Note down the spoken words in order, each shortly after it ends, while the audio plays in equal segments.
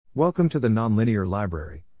Welcome to the Nonlinear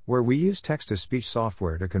Library, where we use text-to-speech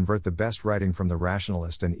software to convert the best writing from the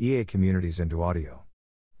rationalist and EA communities into audio.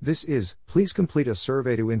 This is, Please Complete a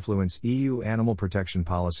Survey to Influence EU Animal Protection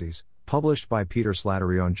Policies, published by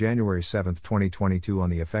PeterSlattery on January 7, 2022 on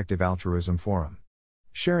the Effective Altruism Forum.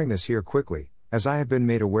 Sharing this here quickly, as I have been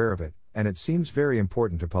made aware of it, and it seems very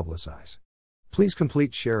important to publicize. Please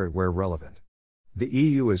share it where relevant. The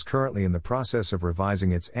EU is currently in the process of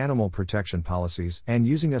revising its animal protection policies and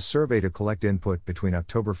using a survey to collect input between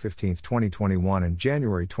October 15, 2021 and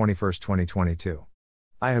January 21, 2022.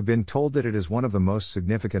 I have been told that it is one of the most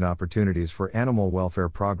significant opportunities for animal welfare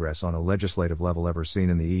progress on a legislative level ever seen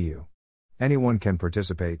in the EU. Anyone can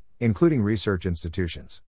participate, including research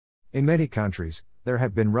institutions. In many countries, there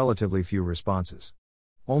have been relatively few responses.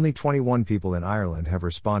 Only 21 people in Ireland have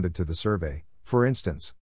responded to the survey, for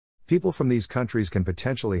instance. People from these countries can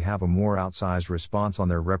potentially have a more outsized response on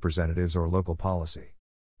their representatives or local policy.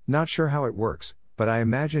 Not sure how it works, but I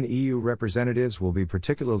imagine EU representatives will be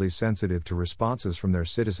particularly sensitive to responses from their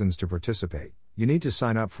citizens to participate. You need to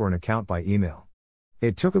sign up for an account by email.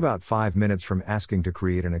 It took about 5 minutes from asking to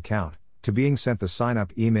create an account, to being sent the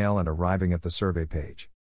sign-up email and arriving at the survey page.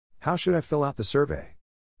 How should I fill out the survey?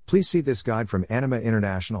 Please see this guide from Anima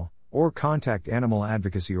International, or contact animal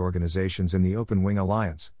advocacy organizations in the Open Wing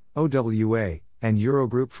Alliance, OWA, and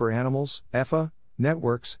Eurogroup for Animals, EFA,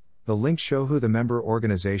 networks. The links show who the member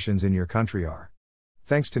organizations in your country are.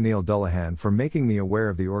 Thanks to Neil Dullahan for making me aware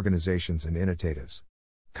of the organizations and initiatives.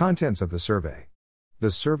 Contents of the survey.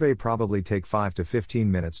 The survey probably take 5 to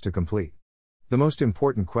 15 minutes to complete. The most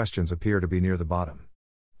important questions appear to be near the bottom.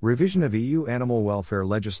 Revision of EU animal welfare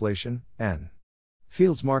legislation, N.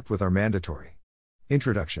 Fields marked with are mandatory.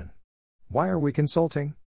 Introduction. Why are we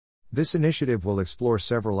consulting? This initiative will explore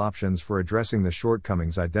several options for addressing the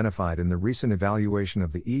shortcomings identified in the recent evaluation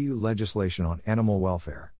of the EU legislation on animal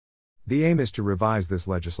welfare. The aim is to revise this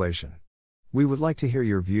legislation. We would like to hear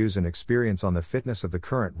your views and experience on the fitness of the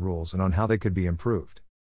current rules and on how they could be improved.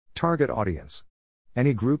 Target audience.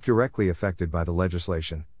 Any group directly affected by the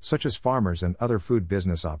legislation, such as farmers and other food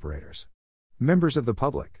business operators. Members of the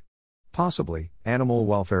public. Possibly, animal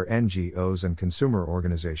welfare NGOs and consumer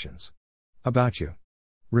organizations. About you.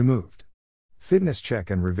 Removed. Fitness check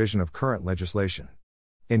and revision of current legislation.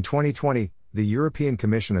 In 2020, the European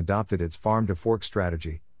Commission adopted its Farm to Fork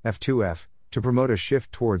strategy, F2F, to promote a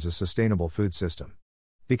shift towards a sustainable food system.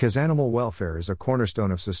 Because animal welfare is a cornerstone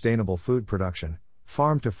of sustainable food production,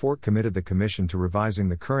 Farm to Fork committed the Commission to revising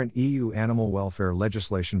the current EU animal welfare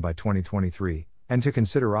legislation by 2023, and to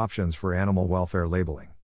consider options for animal welfare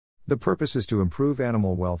labeling. The purpose is to improve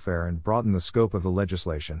animal welfare and broaden the scope of the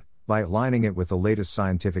legislation, by aligning it with the latest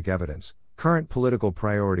scientific evidence, current political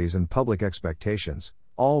priorities and public expectations,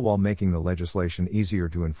 all while making the legislation easier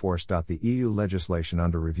to enforce. The EU legislation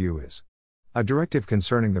under review is a directive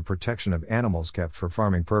concerning the protection of animals kept for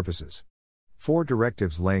farming purposes. 4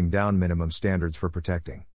 directives laying down minimum standards for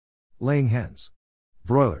protecting laying hens,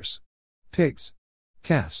 broilers, pigs,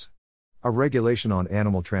 calves. A regulation on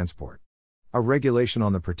animal transport. A regulation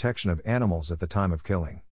on the protection of animals at the time of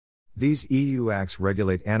killing. These EU acts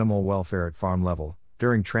regulate animal welfare at farm level,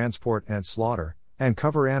 during transport and at slaughter, and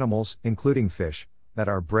cover animals, including fish, that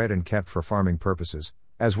are bred and kept for farming purposes,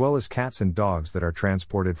 as well as cats and dogs that are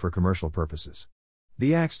transported for commercial purposes.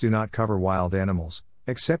 The acts do not cover wild animals,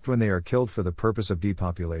 except when they are killed for the purpose of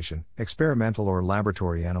depopulation, experimental or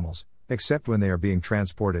laboratory animals, except when they are being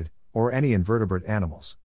transported, or any invertebrate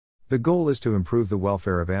animals. The goal is to improve the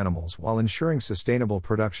welfare of animals while ensuring sustainable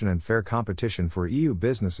production and fair competition for EU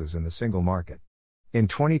businesses in the single market. In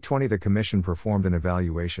 2020, the Commission performed an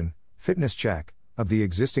evaluation, fitness check, of the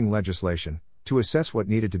existing legislation, to assess what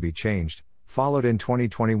needed to be changed, followed in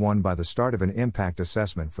 2021 by the start of an impact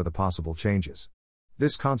assessment for the possible changes.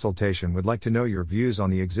 This consultation would like to know your views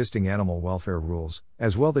on the existing animal welfare rules,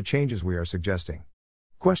 as well the changes we are suggesting.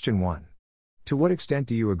 Question 1. To what extent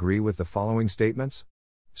do you agree with the following statements?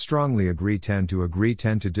 Strongly agree, tend to agree,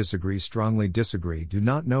 tend to disagree, strongly disagree, do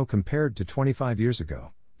not know. Compared to 25 years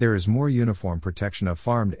ago, there is more uniform protection of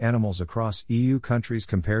farmed animals across EU countries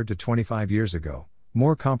compared to 25 years ago.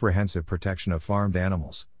 More comprehensive protection of farmed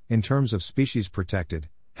animals, in terms of species protected,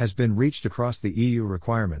 has been reached across the EU.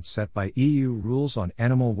 Requirements set by EU rules on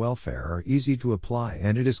animal welfare are easy to apply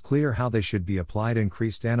and it is clear how they should be applied.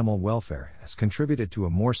 Increased animal welfare has contributed to a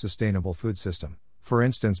more sustainable food system. For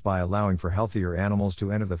instance, by allowing for healthier animals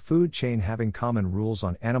to enter the food chain. Having common rules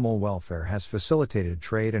on animal welfare has facilitated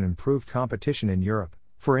trade and improved competition in Europe,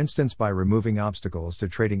 for instance by removing obstacles to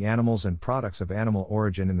trading animals and products of animal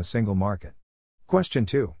origin in the single market. Question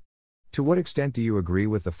 2. To what extent do you agree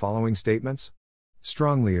with the following statements?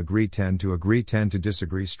 Strongly agree, tend to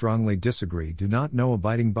disagree, strongly disagree, do not know,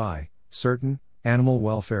 abiding by certain animal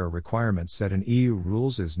welfare requirements set in EU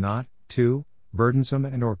rules is not too burdensome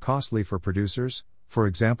and or costly for producers, for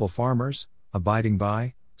example farmers, abiding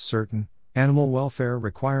by certain animal welfare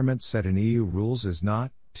requirements set in EU rules is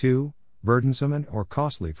not too burdensome and or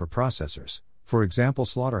costly for processors, for example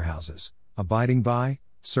slaughterhouses, abiding by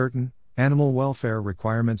certain animal welfare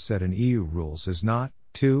requirements set in EU rules is not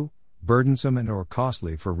too burdensome and or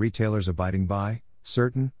costly for retailers, abiding by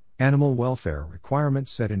certain animal welfare requirements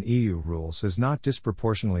set in EU rules is not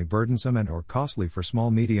disproportionately burdensome and or costly for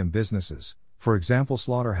small-medium businesses, for example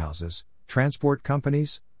slaughterhouses, transport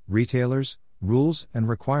companies, retailers. Rules and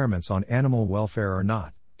requirements on animal welfare are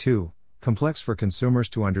not too complex for consumers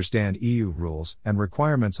to understand. EU rules and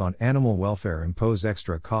requirements on animal welfare impose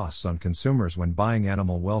extra costs on consumers when buying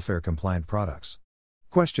animal welfare compliant products.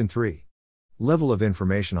 Question 3. Level of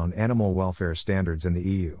information on animal welfare standards in the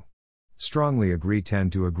EU. Strongly agree,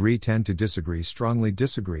 tend to disagree, strongly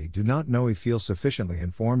disagree, do not know, feel sufficiently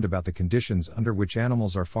informed about the conditions under which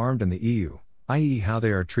animals are farmed in the EU, i.e. how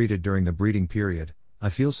they are treated during the breeding period. I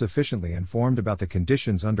feel sufficiently informed about the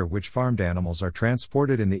conditions under which farmed animals are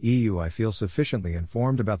transported in the EU. I feel sufficiently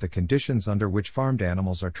informed about the conditions under which farmed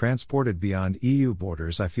animals are transported beyond EU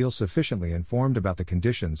borders. I feel sufficiently informed about the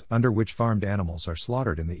conditions under which farmed animals are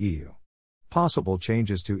slaughtered in the EU. Possible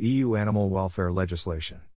changes to EU animal welfare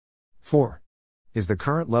legislation. 4. Is the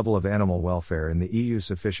current level of animal welfare in the EU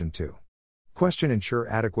sufficient to question ensure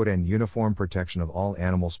adequate and uniform protection of all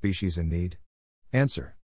animal species in need?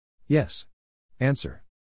 Answer. Yes. Answer.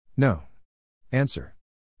 No. Answer.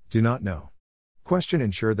 Do not know. Question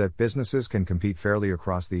ensure that businesses can compete fairly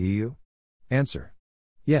across the EU? Answer.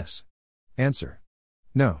 Yes. Answer.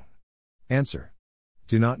 No. Answer.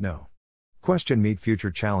 Do not know. Question meet future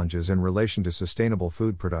challenges in relation to sustainable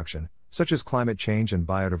food production, such as climate change and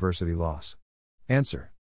biodiversity loss?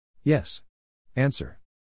 Answer. Yes. Answer.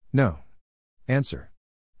 No. Answer.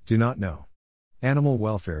 Do not know. Animal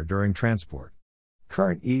welfare during transport.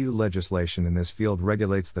 Current EU legislation in this field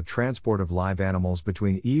regulates the transport of live animals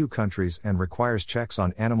between EU countries and requires checks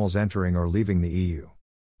on animals entering or leaving the EU.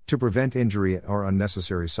 To prevent injury or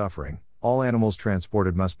unnecessary suffering, all animals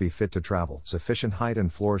transported must be fit to travel, sufficient height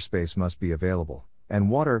and floor space must be available, and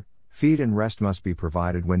water, feed and rest must be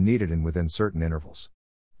provided when needed and within certain intervals.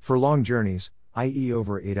 For long journeys, i.e.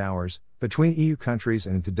 over 8 hours, between EU countries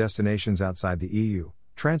and to destinations outside the EU,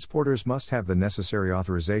 transporters must have the necessary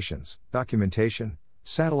authorizations, documentation,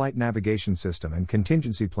 satellite navigation system and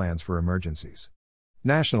contingency plans for emergencies.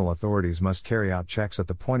 National authorities must carry out checks at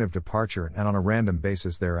the point of departure and on a random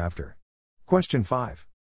basis thereafter. Question 5.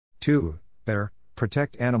 2.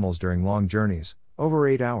 Protect animals during long journeys, over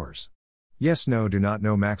 8 hours. Yes, no, do not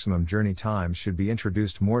know. Maximum journey times should be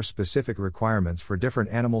introduced. More specific requirements for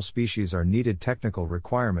different animal species are needed. Technical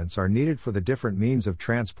requirements are needed for the different means of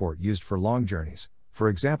transport used for long journeys, for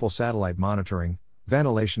example satellite monitoring,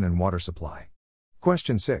 ventilation and water supply.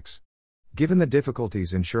 Question 6. Given the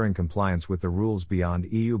difficulties ensuring compliance with the rules beyond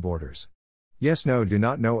EU borders. Yes, no, do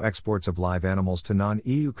not know. Exports of live animals to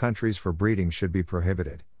non-EU countries for breeding should be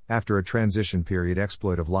prohibited. After a transition period,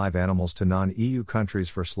 exploit of live animals to non-EU countries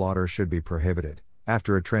for slaughter should be prohibited.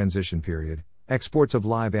 After a transition period, exports of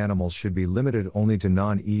live animals should be limited only to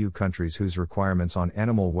non-EU countries whose requirements on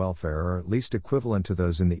animal welfare are at least equivalent to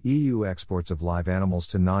those in the EU. Exports of live animals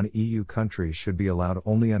to non-EU countries should be allowed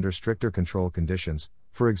only under stricter control conditions,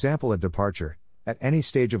 for example at departure, at any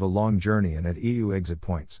stage of a long journey and at EU exit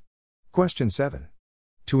points. Question 7.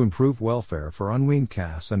 To improve welfare for unweaned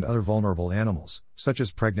calves and other vulnerable animals, such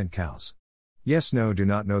as pregnant cows. Yes, no, do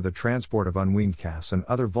not know. The transport of unweaned calves and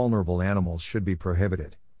other vulnerable animals should be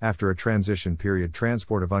prohibited. After a transition period,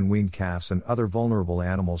 transport of unweaned calves and other vulnerable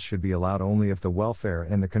animals should be allowed only if the welfare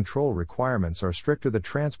and the control requirements are stricter. The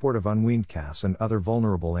transport of unweaned calves and other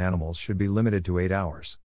vulnerable animals should be limited to 8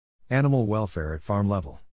 hours. Animal welfare at farm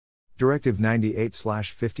level. Directive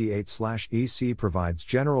 98/58/EC provides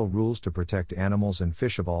general rules to protect animals and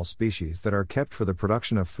fish of all species that are kept for the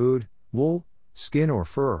production of food, wool, skin or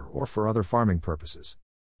fur or for other farming purposes.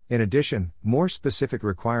 In addition, more specific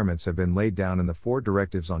requirements have been laid down in the 4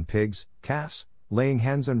 directives on pigs, calves, laying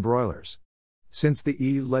hens and broilers. Since the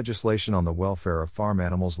EU legislation on the welfare of farm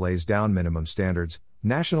animals lays down minimum standards,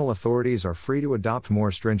 national authorities are free to adopt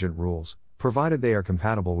more stringent rules, provided they are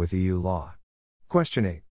compatible with EU law. Question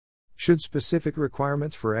 8. Should specific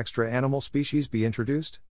requirements for extra animal species be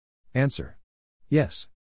introduced? Answer. Yes.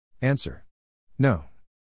 Answer. No.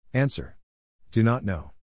 Answer. Do not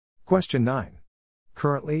know. Question 9.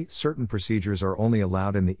 Currently, certain procedures are only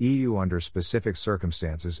allowed in the EU under specific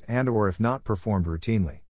circumstances and or if not performed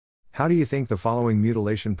routinely. How do you think the following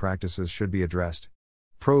mutilation practices should be addressed?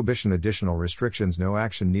 Prohibition. Additional restrictions. No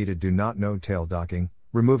action needed. Do not know. Tail docking,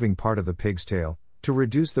 removing part of the pig's tail, to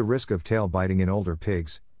reduce the risk of tail biting in older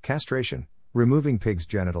pigs. Castration, removing pig's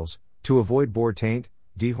genitals, to avoid boar taint.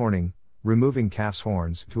 Dehorning, removing calf's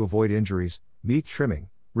horns, to avoid injuries. Beak trimming,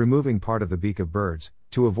 removing part of the beak of birds,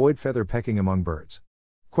 to avoid feather pecking among birds.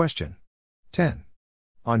 Question 10.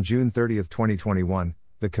 On June 30, 2021,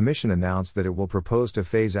 the Commission announced that it will propose to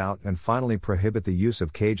phase out and finally prohibit the use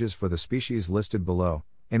of cages for the species listed below,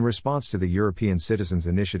 in response to the European Citizens'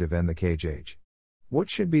 Initiative End the Cage Age.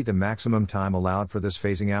 What should be the maximum time allowed for this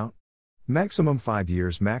phasing out? Maximum 5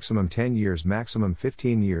 years, maximum 10 years, maximum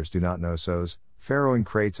 15 years. Do not know. Sows, farrowing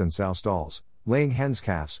crates and sow stalls, laying hens,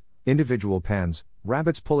 calves, individual pens,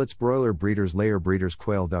 rabbits, pullets, broiler breeders, layer breeders,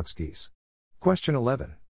 quail, ducks, geese. Question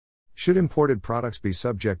 11. Should imported products be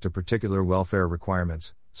subject to particular welfare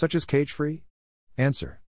requirements, such as cage-free?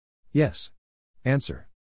 Answer: yes. Answer: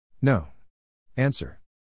 no. Answer: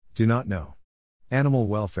 do not know. Animal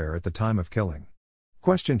welfare at the time of killing.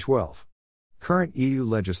 Question 12. Current EU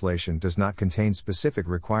legislation does not contain specific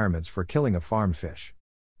requirements for killing of farmed fish.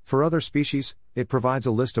 For other species, it provides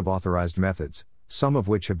a list of authorized methods, some of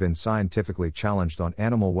which have been scientifically challenged on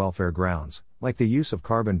animal welfare grounds, like the use of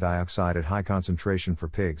carbon dioxide at high concentration for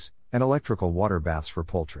pigs, and electrical water baths for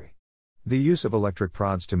poultry. The use of electric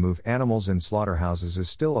prods to move animals in slaughterhouses is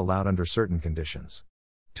still allowed under certain conditions.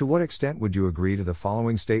 To what extent would you agree to the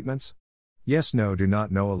following statements? Yes, no, do not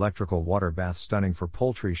know. Electrical water baths stunning for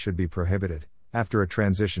poultry should be prohibited, after a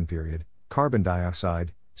transition period. Carbon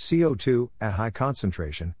dioxide, CO2, at high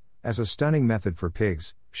concentration, as a stunning method for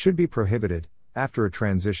pigs, should be prohibited, after a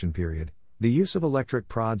transition period. The use of electric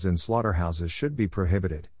prods in slaughterhouses should be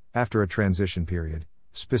prohibited, after a transition period.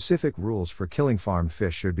 Specific rules for killing farmed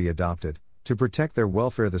fish should be adopted, to protect their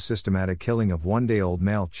welfare. The systematic killing of one-day-old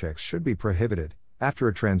male chicks should be prohibited, after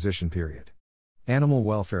a transition period. Animal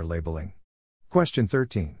welfare labeling. Question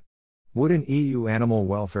 13. Would an EU animal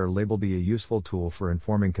welfare label be a useful tool for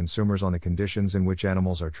informing consumers on the conditions in which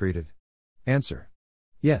animals are treated? Answer: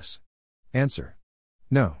 yes. Answer: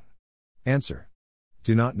 no. Answer: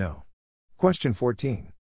 do not know. Question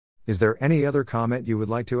 14. Is there any other comment you would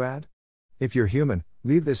like to add? If you're human,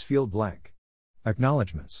 leave this field blank.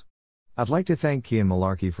 Acknowledgements. I'd like to thank Cian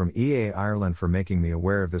Malarkey from EA Ireland for making me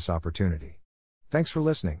aware of this opportunity. Thanks for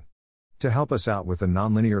listening. To help us out with the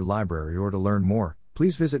Nonlinear Library or to learn more,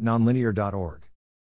 please visit nonlinear.org.